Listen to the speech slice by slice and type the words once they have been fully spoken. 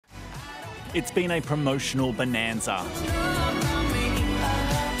It's been a promotional bonanza.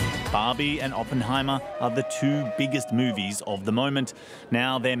 Barbie and Oppenheimer are the two biggest movies of the moment.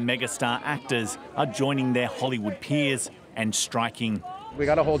 Now their megastar actors are joining their Hollywood peers and striking. We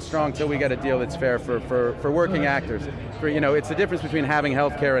got to hold strong till we get a deal that's fair for working actors. It's the difference between having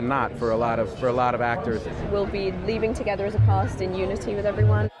health care and not for a lot of actors. We'll be leaving together as a cast in unity with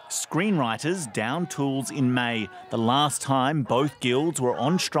everyone. Screenwriters down tools in May. The last time both guilds were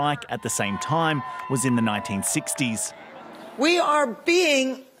on strike at the same time was in the 1960s. We are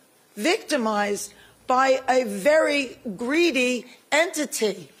being victimized by a very greedy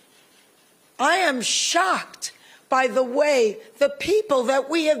entity. I am shocked by the way the people that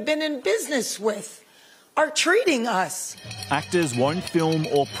we have been in business with are treating us. Actors won't film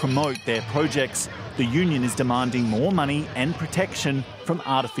or promote their projects. The union is demanding more money and protection from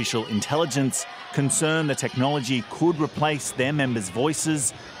artificial intelligence, concerned the technology could replace their members'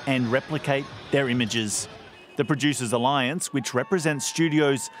 voices and replicate their images. The Producers Alliance, which represents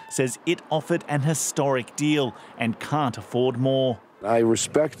studios, says it offered an historic deal and can't afford more. I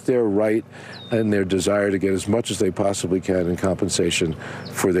respect their right and their desire to get as much as they possibly can in compensation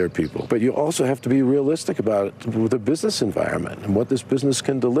for their people. But you also have to be realistic about the business environment and what this business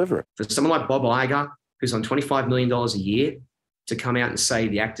can deliver. For someone like Bob Iger, who's on $25 million a year, to come out and say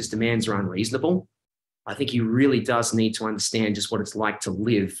the actors' demands are unreasonable, I think he really does need to understand just what it's like to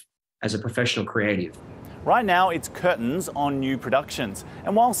live as a professional creative. Right now, it's curtains on new productions.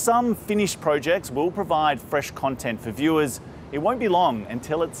 And while some finished projects will provide fresh content for viewers, it won't be long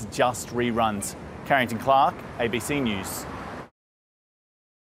until it's just reruns. Carrington Clark, ABC News.